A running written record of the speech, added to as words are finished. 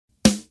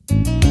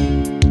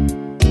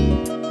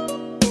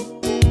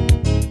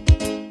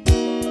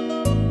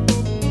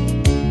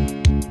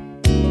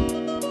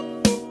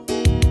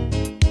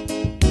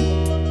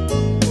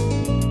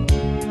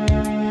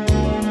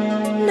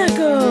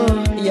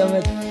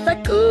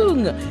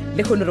Mahlakung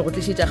le kgone re go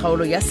tlišetša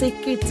kgaolo ya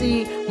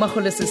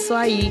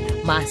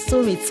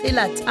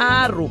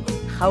 1963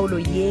 kgaolo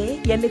ye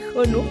ya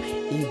lekgono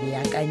e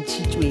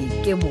beakantšhitšwe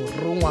ke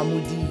morongwa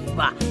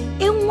Modiba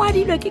e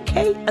ngwadilwe ke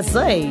KZ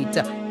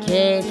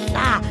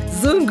Kehla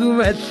Zungu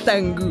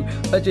Mahlangu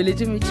ba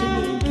tšweletše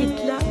metšhineng ke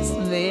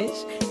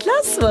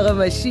Class wa ga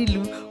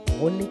Mashilu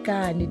go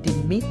lekane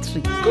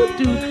Dimitri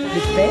Kudu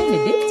le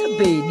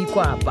Benedict Beni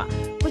Kwapa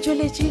go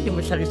tšweletše le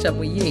mohlagiša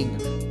moyeng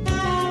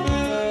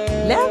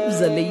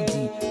Labza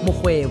Lady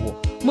Mokgwebo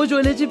mo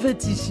tšweletše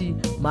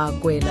phetiši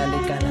Makwela le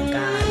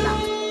Kalakala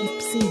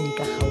ipsene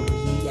ka kgaolo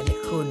ye ya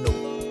lekgono.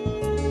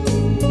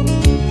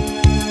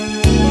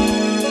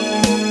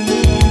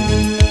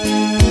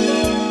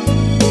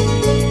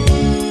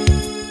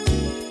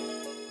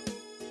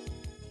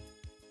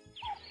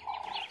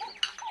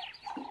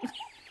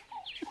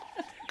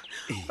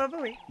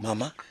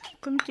 Mama,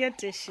 come get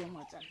this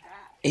motsaka.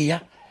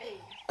 Eya.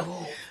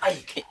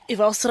 E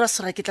va o sera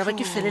ke tla ba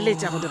ke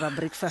feleletša go dira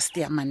breakfast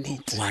ya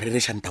manete. Wa re re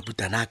shanta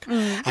putanaka.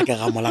 A ke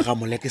ga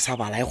mola ke sa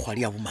bala e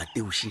kgwadi ya bo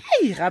Mateushi.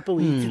 Ei gape o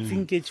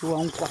itsitseng ke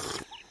tšwang kwa.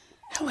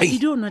 Wa di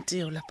do not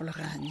teo la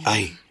pologanye.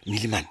 Ai,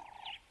 Miliman.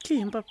 Ke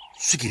eng papa?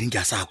 Sukireng ke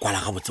a sa kwala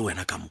ga botse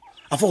wena ka mo.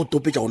 A fa o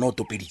topetša ona o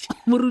topeditše.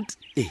 Moruti.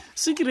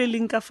 Sukire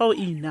leng ka fa o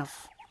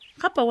enough.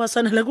 Gape wa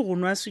sanela ke go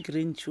nwa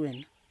sukireng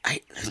tšwena. Ai,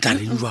 tla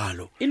reng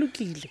jwalo. E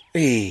lokile.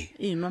 E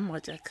nwa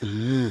mogatšaka.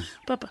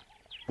 Papa.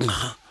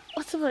 O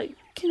tseba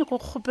ke ne go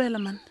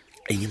kgopela man.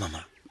 Eng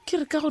mama?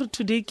 Ke re ka gore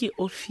today ke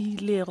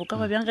ofile go ka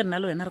ba bjang ge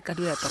nna le wena re ka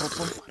dio ya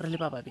toropo re le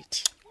ba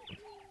babedi.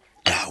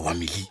 Wa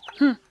Mili.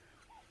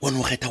 Wona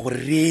o kgetha gore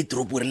re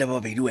toropo re le ba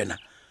babedi wena.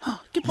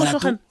 Ke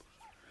phošogana.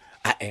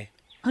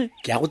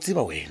 Ke a go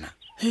tseba wena.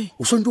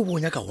 O sontse o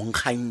bonya ka go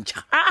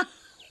nkgantšha.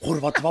 Gore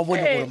batho ba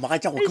bone gore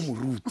magatša go ke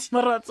moruti.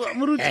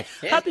 Moruti.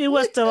 Gape e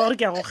wa setaba gore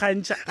ke a go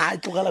kgantšha.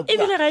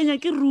 Ebile ga enya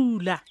ke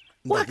rula.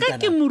 Wa ka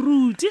ke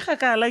moruti ga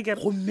ka ala ke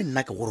re. Gomme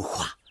nna ke gore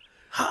hwa.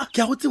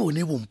 Ke a go tseba o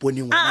ne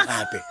bomponeng wena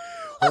gape.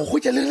 O go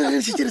tšha le re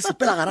se tšere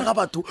sepela gara ga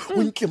batho o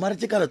ntle mare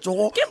tše ka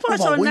letsogo o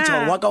ba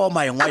bontšha wa ka wa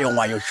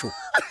mayongwayongwayo šo.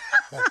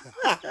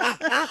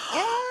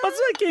 Wa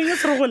tseba ke eng e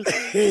serogole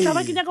ke tla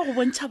ba ke nyaka go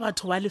bontšha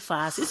batho ba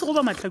lefase e se go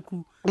ba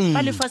Mahlakung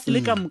ba lefase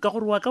le ka moka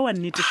gore wa ka wa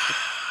nnete.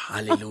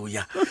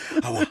 Haleluya.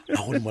 Awa a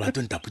go molato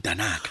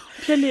ntaputanaka.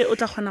 Pele o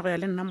tla kgona go ya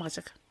le nna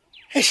mogatšaka.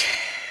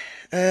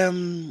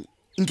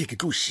 Nke ke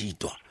tlo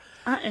šitwa.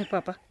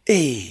 Papa.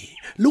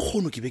 Le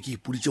kgono ke be ke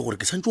ipoditše gore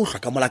ke santse o hlwa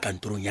ka mola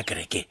kantorong ya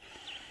kereke.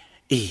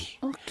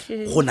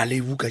 Okay. Go na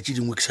le buka tše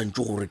dingwe ke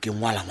santse gore ke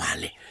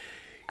ngwale.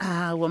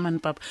 Woman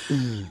papa.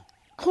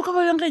 Go ka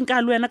ba bjang ge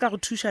nka le wena ka go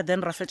thuša then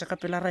ra fetša ka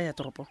pela ra ya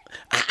toropo.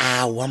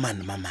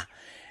 Woman mama.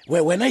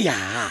 Wena ya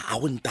a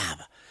go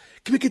ntaba.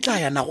 Ke be ke tla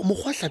ya nago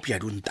mokgwa hlapi ya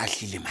di o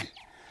ntahlile man.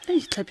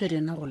 Hlapi ya di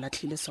ena go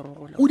latlhile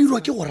serogola. O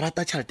dirwa ke go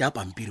rata tšhelete ya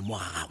pampiri mo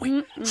ga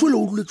gagwe. Fole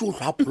o duletse o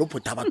hlwa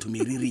pholophota batho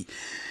meriri.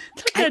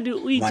 Hlapi ya di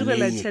o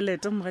itirela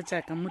tšhelete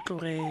mogatšaka mo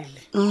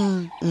tlogele.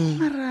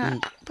 Mara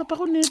papa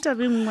go ne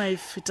tabe nngwe e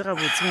fete ga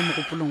botse mo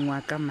mogopolong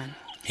wa ka man.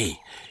 Ke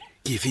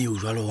fe yo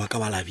jwalo wa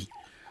ka ba labi?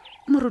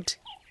 Moruti.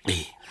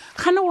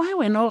 Gana wa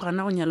wena o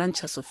gana go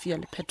nyalantšha Sofia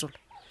le Petrol.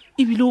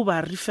 Ebile o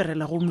ba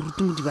referela go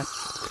Moruti Modibana.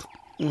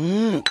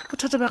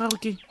 Bothata ba gago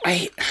ke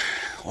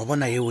wa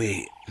bona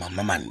yewe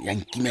mama man ya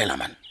nkimela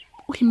man.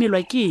 O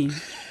himelwa ke eng?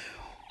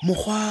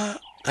 Mokgwa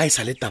ga e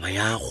sa le taba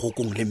ya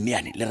Kgokong le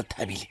Mmeane le re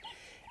thabile.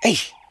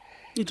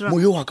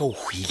 Moyo wa ka o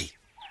hwile.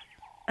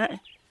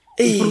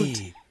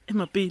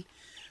 Mapele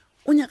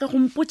o nyaka go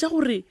mpotša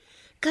gore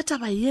ka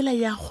taba yela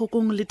ya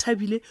Kgokong le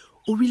Thabile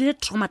o bile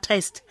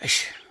traumatized.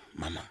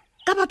 Mama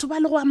ka batho ba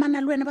le go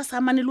amana le wena ba sa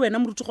amane le wena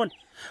Moruti gole.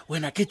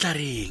 Wena ke tla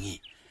reng?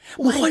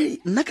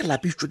 Nna ke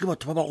lapisitswe ke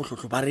batho ba ba go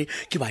hlotlo ba re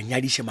ke ba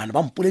nyadiše mane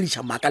ba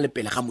mpolediša maaka le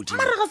pele ga Modimo.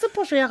 Mara ga se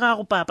phošo ya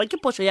gago papa ke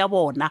phošo ya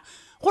bona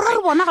gore re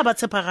bona ga ba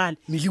tshepagale.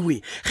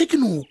 Miliwe ge ke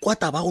no kwa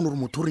taba go gore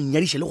motho re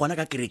nyadiše le gona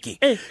ka kerekeng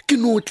ke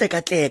no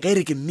tleka e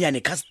re ke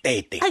Mmeane ka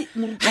stete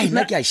ga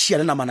ena ke a šia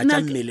le namana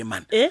tša mmele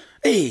man.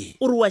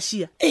 O re wa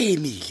šia?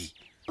 Mili.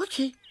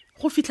 Okay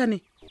go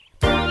fitlhane.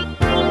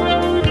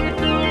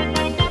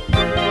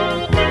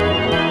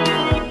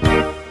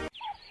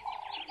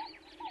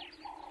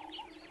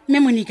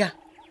 Memonica.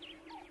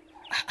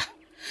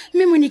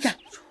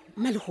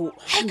 Malego.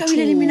 Ka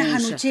wile le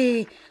menagano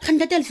tše ga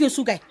ntate Alfio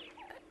suka.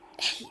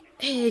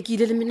 Ke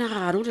ile le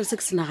menagano re se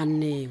ke se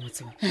naganneng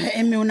tseba.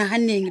 Mme o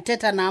naganeng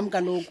theta nam ka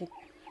loko.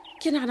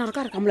 Ke nagana re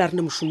ka re ka mola re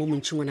ne mošomo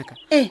montši ngwana ka.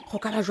 Go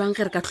ka ba jwang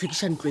ge re ka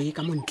tlhwekiša ntlo e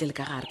ka montle le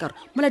ka gare ka gore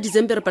mola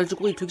December re paletse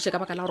go itlhwekiša ka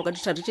baka la gore ka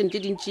di-tradition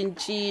tše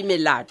dintšintši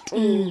melato.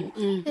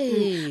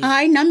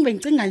 Ai nami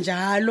bencinga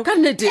njalo. Ka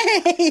nnete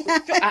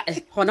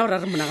gona gore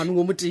a re monaganong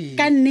o moteng.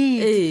 Ka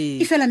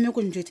nnete e fela mme ko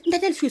ntšwetse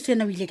ntate Alfio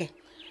sena o ile kae?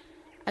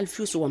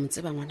 Alfio wa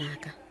motseba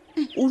ngwanaka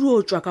o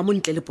dio tswa ka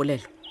montle le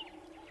polelo.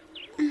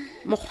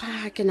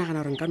 Mokgwa ke nagana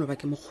gore nka no ba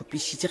ke mo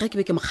kgopišitše ge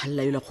ke be ke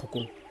mokgalela yola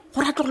Kgokong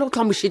gore a tlogele go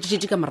tlhoa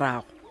mošetšetše ka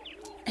morago.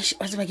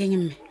 Wa tseba keng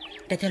mme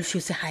ntate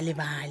Alfio se ga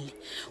lebale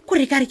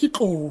kore ka re ke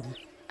tlou.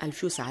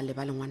 Alfio a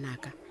lebale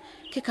ngwanaka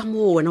ke ka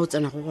moo wena o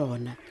tsena go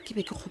gona ke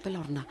be ke kgopela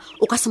gorena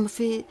o ka se mo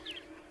fe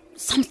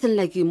something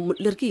like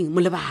le re keng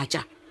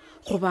molebatša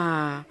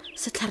goba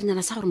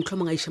setlharenyana sa gore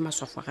motlhomong a iše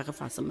maswafo a gage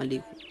fa se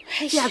malego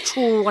ke a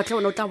tshoga tle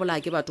wena o tla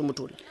bolaya ke batho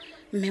motho ola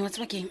mme wa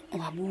tseba keng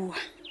wa bua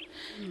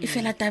e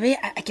fela tabe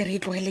a ke re e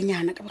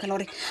tlogelenyana ka baka la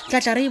gore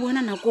tlatla re e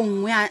bona nako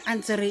nngwe a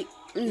ntse re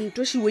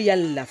ntošiwe ya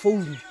lla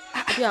founu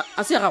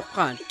a se ya gago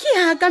gane ke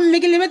yaka mme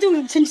ke lebetse o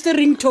changetse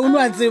ringtone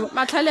wa tseba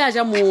matlhale a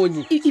ja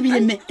monye ebile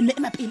mme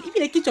mapele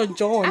ebile ke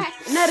tsontsone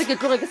nna re ke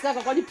tloge ke seka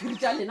ka kwa diphiri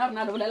tša lena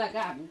rena le bolela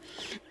kang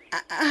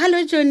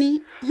hallo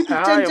Johnny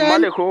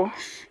Mahlakung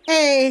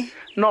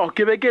no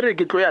ke be ke re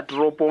ke tlo ya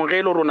toropong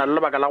ge e le rona le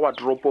lebaka la kwa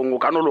toropong o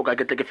ka no loka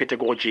ke tle ke fete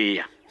ke go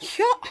tšea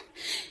yo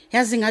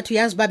yazi ngathi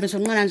uyazi babe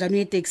sonqala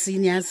njani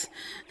uyeteksini yazi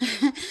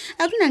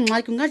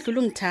akunangxaki ungadlula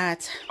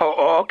ungithatha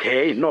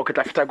okay no ke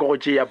tla feta ke go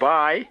tšea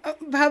bye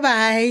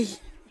bye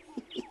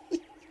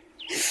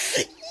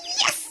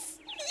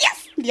yes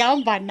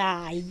ndihamba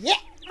naye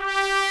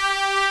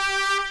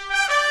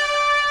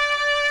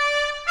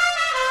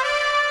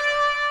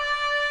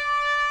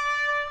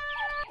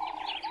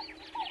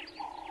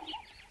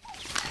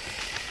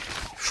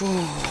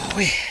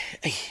Foe,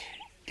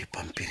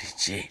 dipampiri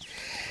tše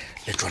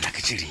le tsona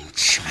ke tše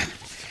dintši mane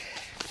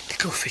ke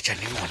tlo fetša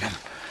neng gona mo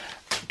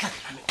ke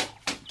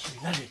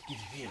dinale ke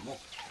di bee mo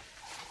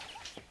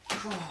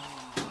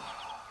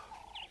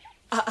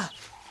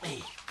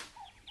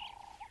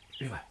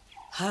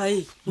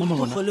hai Mama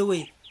bona. mogole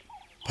we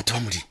batho ba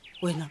modimo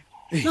wena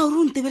na ore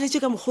o ntebeletse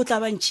ka mogotla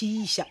ba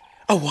ntšhiša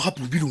aowa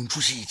gape obile o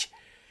ntšhošitše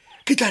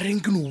ke tla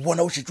reng ke no o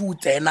bona o šetse o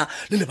tsena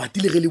le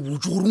lebati le ge le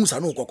botse gore o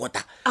sane o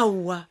kokota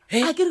aowa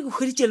a ke re ke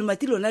kgweditše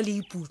lemati lona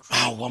le iputlo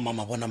aowa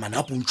mama bona mana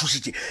gape o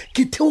ntšhošitše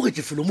ke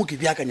theogetse felo mo ke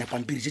beakanya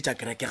pampiri tše tša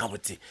kereke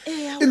gabotse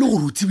e le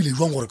gore o tsebile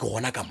jwang gore ke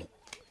gona ka mo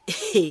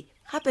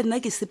gape nna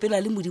ke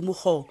sepela le modimo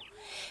kgogo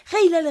ga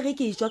ile le ge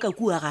ke etswa ka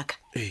kua gaka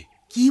ee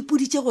ke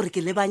ipoditše gore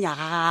ke lebanya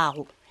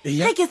gago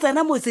Eya. ge ke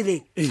tsena mo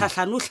tseleng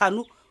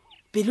tlhatlhano-tlhano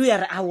pelo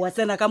ya re aowa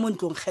tsena ka mo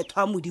ntlong kgetho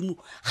a modimo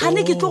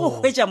gane ke tlo go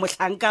hwetša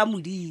mohlanka a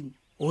modimo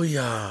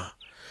oya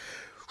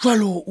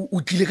jalo o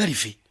tlile ka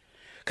dife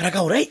ke raka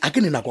gore a ke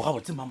ne nako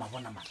gabotse mama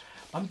bona mana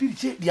pampiri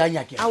tše di a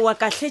nyakega aowa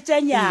ka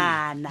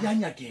hletšanyana di a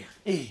nyakega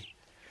ee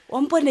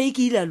wampone e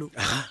ke ilalo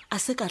Aha. a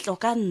se ka tlo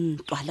ka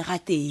ntwa le ga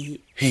tee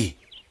he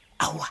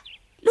aowa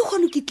le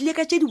kgone ke tlile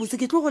ka tše dibotse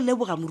ke tlo go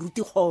leboga moruti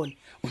kgone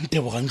o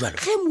ntebogang jalo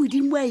ge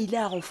modimo a ile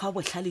a go fa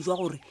botlhale jwa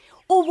gore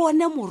o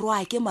bone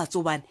morwa ke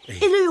matsobane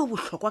e le yo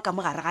bohlokwa ka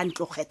mogare ga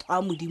ntlo kgetho a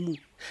modimo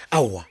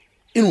aowa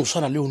e ne o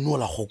swana le o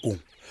noola kgokong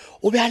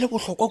o be a le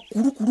bohlokwa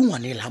kudu-kudu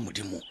ngwane e le a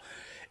modimo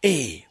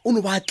ee o no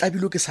ba a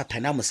tlabilwe ke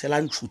sathane a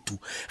moselang tšhutu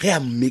ge a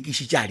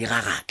mmekišitše a di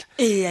gagatla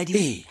ee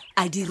Ee.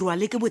 a dirwa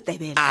le ke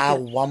botebela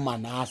aowa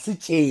mana a se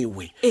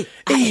tšewe Eh,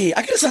 ee a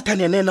ke re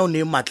sathane ene ena o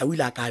ne maatla o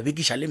ile a ka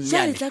bekiša le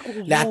jale mmeane tla ke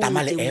go le a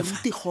tama le botse, efa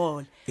moruti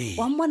kgole Ee.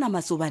 wa mmona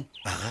matsobane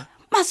aga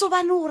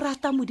matsobane o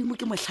rata modimo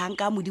ke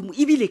mohlanka a modimo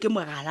ebile ke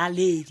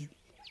mogalaledi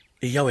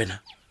ee ya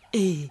wena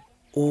ee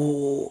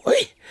o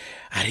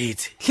a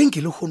reetse hleng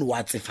ke le kgone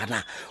wa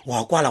tsefana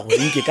wa kwala gore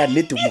nke ka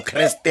nnete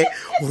mokreste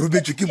o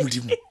robetswe ke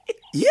modimo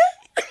ye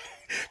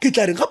ke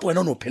tla reng gape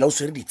wena o ne o phela o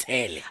swere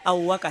ditshele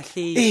aowa ka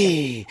tlhee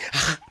ee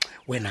aga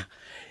wena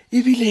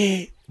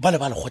ebile ba le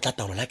ba lekgotla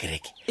taolo la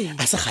kereke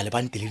a se gale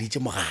ba nteleditše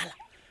mogala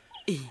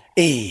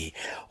ee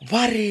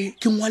ba re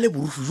ke ngwale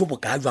borufu jo bo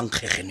ka jwang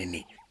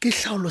kgegenene ke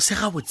hlaolo se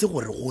gabotse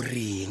gore go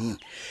reng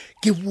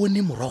ke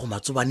bone morago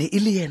matsobane e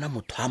le yena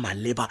motho a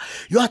maleba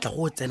yo a tla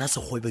go tsena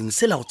segwebeng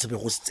se la go tsebe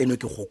go se tsenwe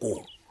ke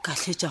kgokong ka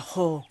hletša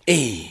kgo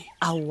ee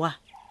aowa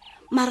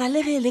mara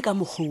le ge e le ka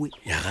mokgowe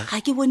Yaga. ga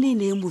ke bone e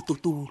ne e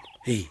mototolo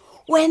ee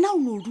wena o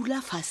ne o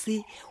dula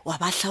fase wa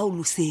ba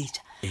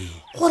hlaolosetša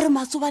gore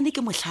matsobane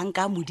ke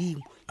mohlanka a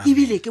modimo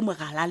ebile ke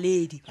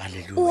mogalaledi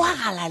Hallelujah. o a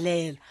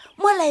galalela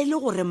mola e le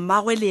gore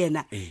mmagwe le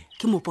yena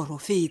ke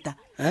moporofeta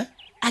Eh?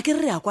 a ke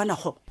re re ya kwana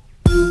kgo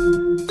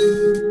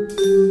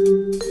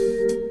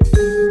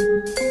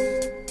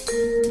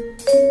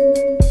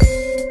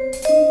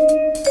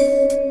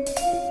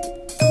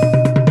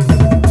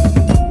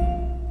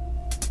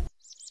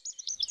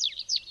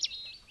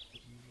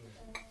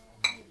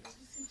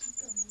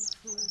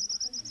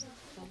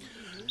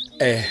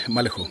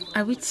Mahlakung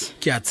awitsi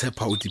ke a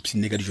tshepa o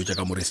tipsine ka dijo tša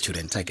ka mo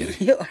restaurant a kere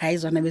yo hayi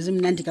zona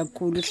bezimnandi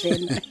kakhulu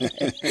hlena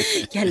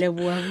ke a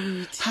leboha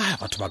awitsi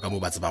batho ba ka mo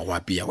ba tseba go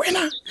apea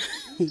wena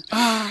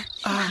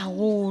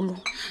haholo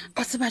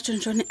wa tseba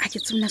tšontšone a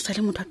ke tsemna sa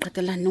le motho a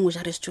qetelang neng o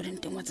ja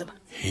restauranteng wa tseba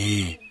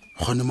he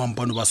gone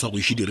mampane ba sa go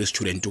iše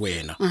di-restaurant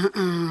wena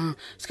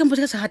se ka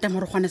mpotse ka se gata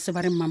more gwana se ba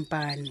reng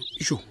mampane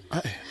iso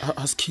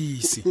a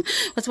sekise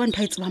wa tseba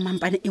ntho a e tseba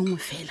mampane e nngwe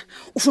fela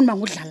o fone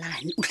bang o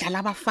dlalane o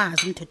dlala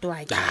bafazi mthetho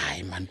wake ai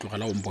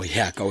mantlogela ombo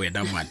yaka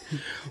wena mane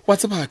wa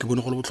tseba ke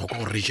bone go le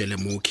botlhokwa gore re jele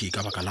moki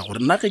ka baka la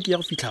gore nna ge ke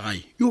ya go fitlha gae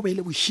yo ba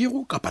ile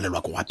bošego ka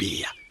palelwa ke go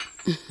apea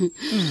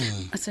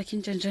a tsa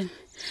kentšentšene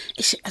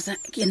asa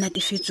ke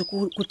natefetswe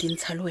ko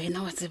dintsha le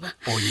wena wa tseba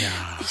ya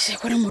se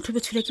gore motho o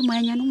bethule ke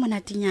moyanyana o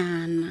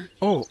monatenyana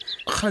o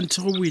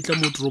gantšhe go boitla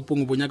mo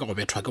toropong o bonyaka go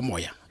bethwa ke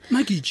moya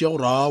nna ke itšea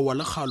gore awa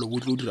le kgalo bo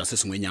tlo o dira se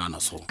sengwenyana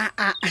so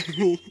a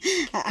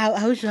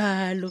o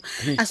jalo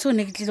a se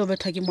one ke tlile go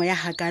bethwa ke moya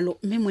hakalo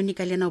mme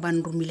monica le ena o ba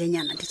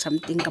nromilenyana di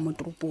something ka mo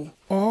toropong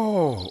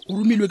o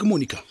romilwe ke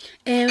monica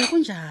go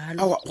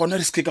njalo awa gona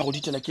re seke ka go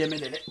ditela ke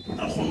emelele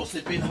a kgone o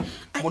sepela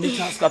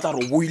monica a se ka tla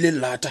re o boile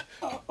llata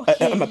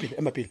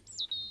emapele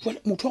jale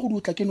motho wa go di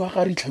o tla keno wa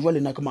ga re itlha jwa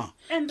lena ke mang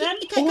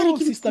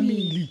sister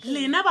Millie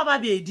lena ba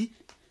babedi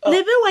le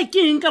bewa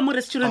ke eng ka mo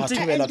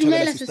restauranteng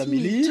thobela sister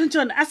Millie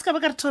John a se ka ba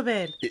ka re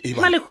thobela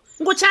Mahlakung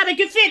ngo tšhabe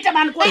ke fete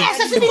man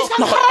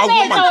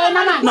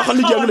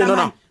nagane jang lena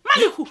na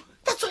Mahlakung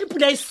ka tswa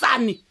pula e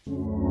sane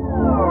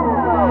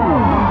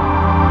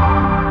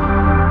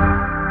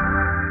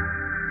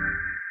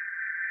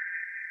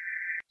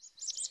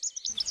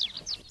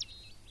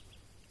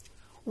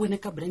wena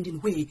ka Brandon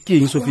we Ke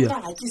eng, Sophia?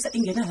 tlisa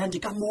ingena landi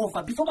ka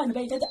mova before bana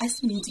ba ile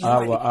ice meet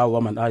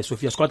awa man ai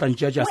Sophia skwa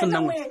tantšea a se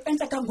nnang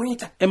enta ka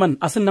ngwetla man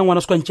a se nnang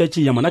ngwana skwa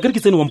ntšea man a ke re ke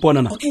tsene wa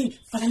mpona na okay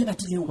fala le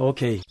batileng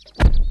okay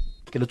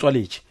ke le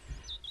tswaletše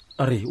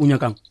a re o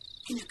nyakang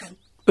ke nyakang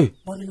Eh.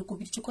 bona le ko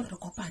bitse ko re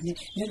kopane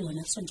le le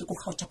wena sonje go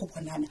gautsa go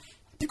bonana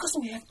because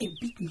we have a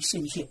big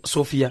mission here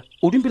Sophia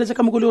o dimpiletse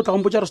ka mokole o tla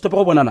gompotsa re stope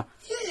go bonana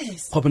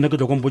yes go bona ke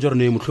tla gompotsa re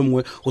ne motlho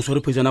mongwe go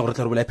swere phejana gore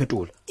tla re bola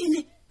phetola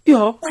ine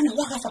yo wana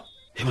wa gafa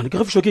man ke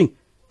gafišwa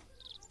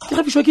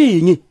ke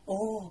eng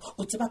oh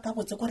o tseba ka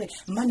botse gore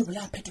mane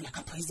bola phetola ka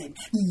poison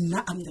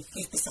nna I'm the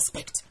first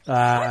suspect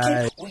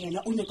Ai.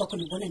 wena o ne ka go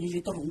le bona le le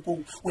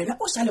toronkong wena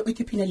o sale o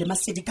iphina le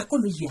masedi ka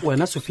kolo ya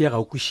wena Sophia ga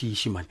o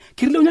kwešiše man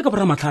ke rile o nyaka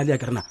bora matlhale ya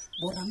ke rena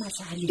bora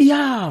matlhale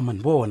ya man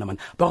bona man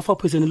ba go fa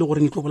poison le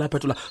gore e tlo bola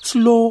phetola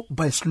slow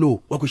by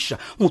slow wa kwešiša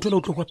motho le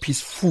o tlo go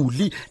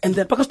peacefully and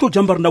then ba ka se tlo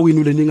jumpa rena o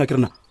enole neng a ke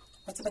rena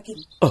wa tseba ke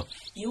Oh.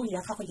 yo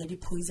ya gago ya di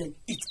poison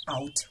it's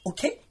out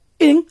okay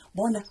eng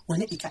bona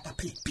wena e tla ka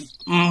plan B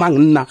mang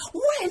nna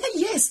wena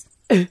yes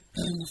re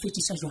mo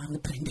fetisa jwang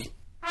Brandon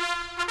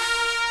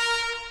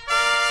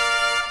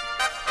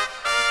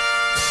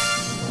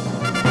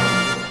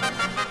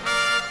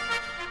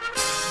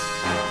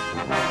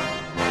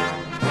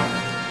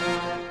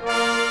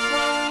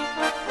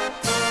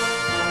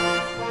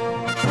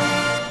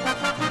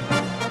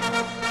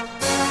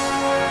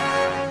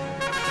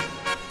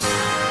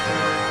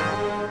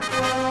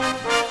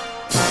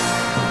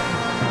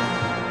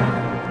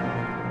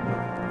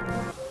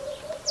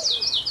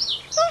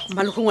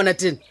Mahlakung ngwana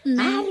tena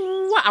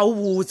awa a o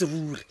botse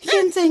ruri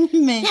kentseng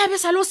mme ya be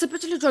sale o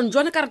sepetse le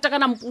jone ka re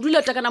takana mpudula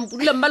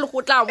Mahlakung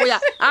o tla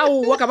boya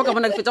aowa ka ba ka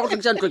bona ke fetsa go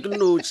tlhokisa ntlo ke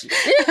nnotši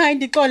ai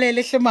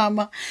ndixolele hle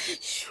mama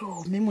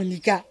sho mme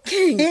monica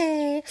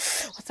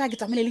o tsaya ke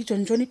tsamele le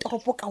jonjone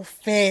toropo kao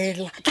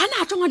fela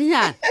kana tlo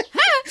ngwadinyana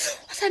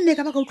o sa nne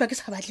ka ba ka utlwa ke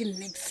sa batle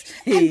nix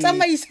a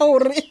ntsamaisa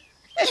gore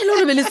e le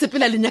gore be le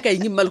sepela le nyaka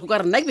eng Mahlakung ka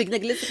re nna ke be ke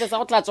nyake le sepe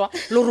sa go tlatswa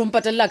le gore o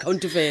mpatelela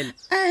account fela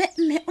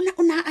mme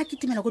o na a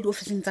kitimela ko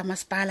diofising tsa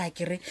masepala a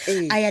kere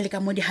a ya le ka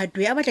mo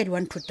di-hardway a batla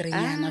di-1 to 3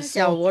 yana ke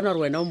a bona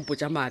gore wena o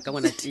mpotsa maaka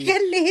ngwana teng ke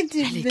nnete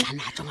le mme.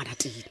 kana tswa ngwana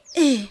teng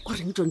Eh. o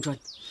reng jone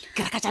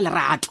ke reka tša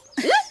lerato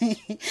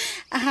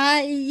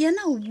ha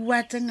yena o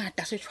bua tse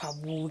ngata se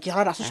tshwabu ke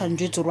ra se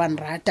tshwanjetse ro an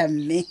rata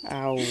mme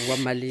aowa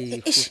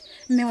Mahlakung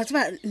mme wa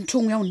tseba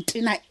ntho ngwe ya o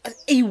ntena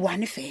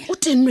A1 fela o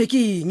tennwe ke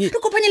eng re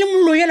kopanye le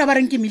mollo yela ba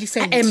reng ke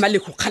Millicent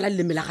Mahlakung kgala le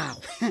leme la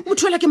gago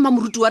motho ela ke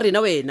mmamoruti wa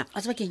rena wena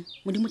wa tseba keng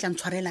modimo tla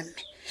ntshwarela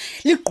mme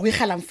le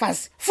qoegelang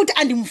fase futhi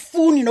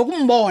andimfuni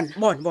nokumbona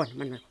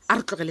bona a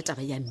re tlogele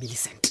taba ya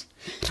Millicent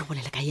re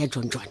bolele ka ya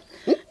John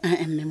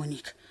mme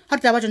Monica ga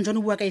re taba jonjone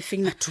o bua ka e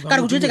feng ka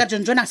re o jetse ka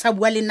jonjone a sa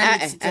bua le nna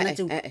le tsena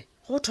tseo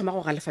go thoma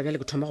go galefa bjale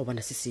ke thoma go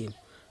bona se sengwe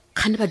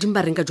kgane badimo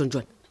ba reng ka John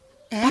ba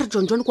re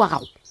John kwa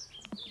gago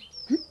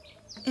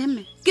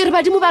eme ke re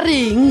badimo ba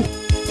reng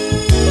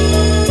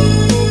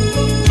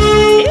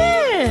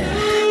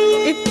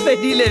e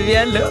fedile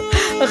bjalo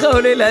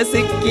kgaolo la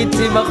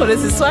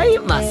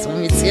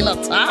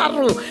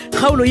 1963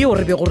 kgaolo yeo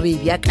re be gore e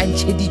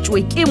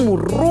bjakantšheditšwe ke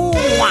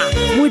morongwa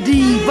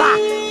modiba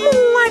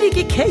mongwadi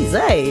ke KZ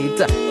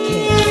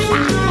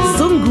Kehla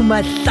Zungu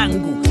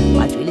Mahlakung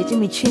ba tsweletše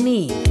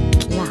metšhineng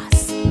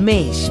class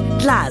mesh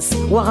class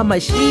wa ga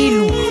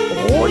mašilu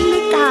go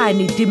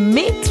lekane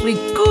Dimitri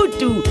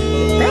Kutu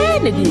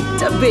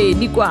Benedict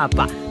Beni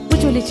Kwapa o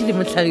tsweletše le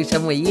mohlagiša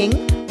moyeng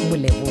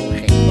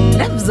Moleboge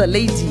Lebza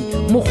Lady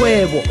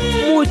Mokgwebo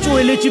mo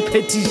tsweletše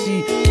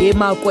phetiši ke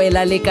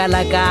Makwela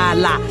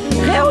Lekalakala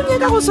ge o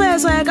nyaka go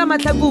soya ka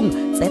Mahlakung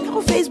tsena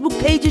go Facebook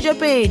page tša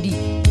pedi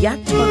ya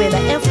Thobela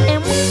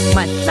FM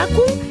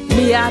Mahlakung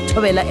le ya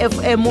Thobela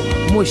FM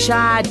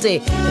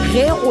Mošate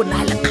ge go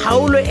na le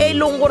kgaolo e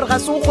leng gore ga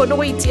se o kgone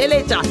go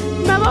itheeletša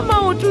na ba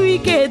maoto o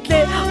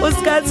iketle o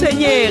se ka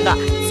tshwenyega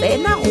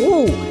tsena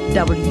go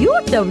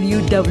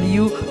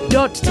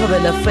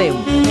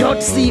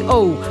www.thobelafm.co.za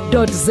o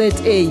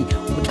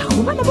tla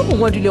humana bo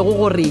mongwadilego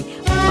gore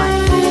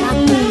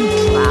Mahlakung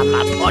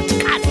Drama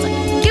Podcast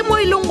ke mo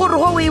e leng gore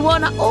go o e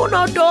bona o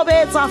no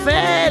tobetsa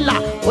fela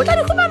o tla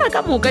di humana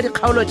ka moka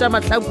dikgaolo tša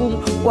Mahlakung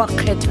wa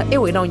kgetha e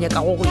wena o nyaka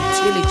go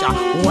itheeletša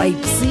wa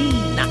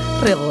ipsina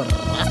re go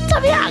rata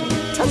bjang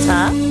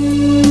thata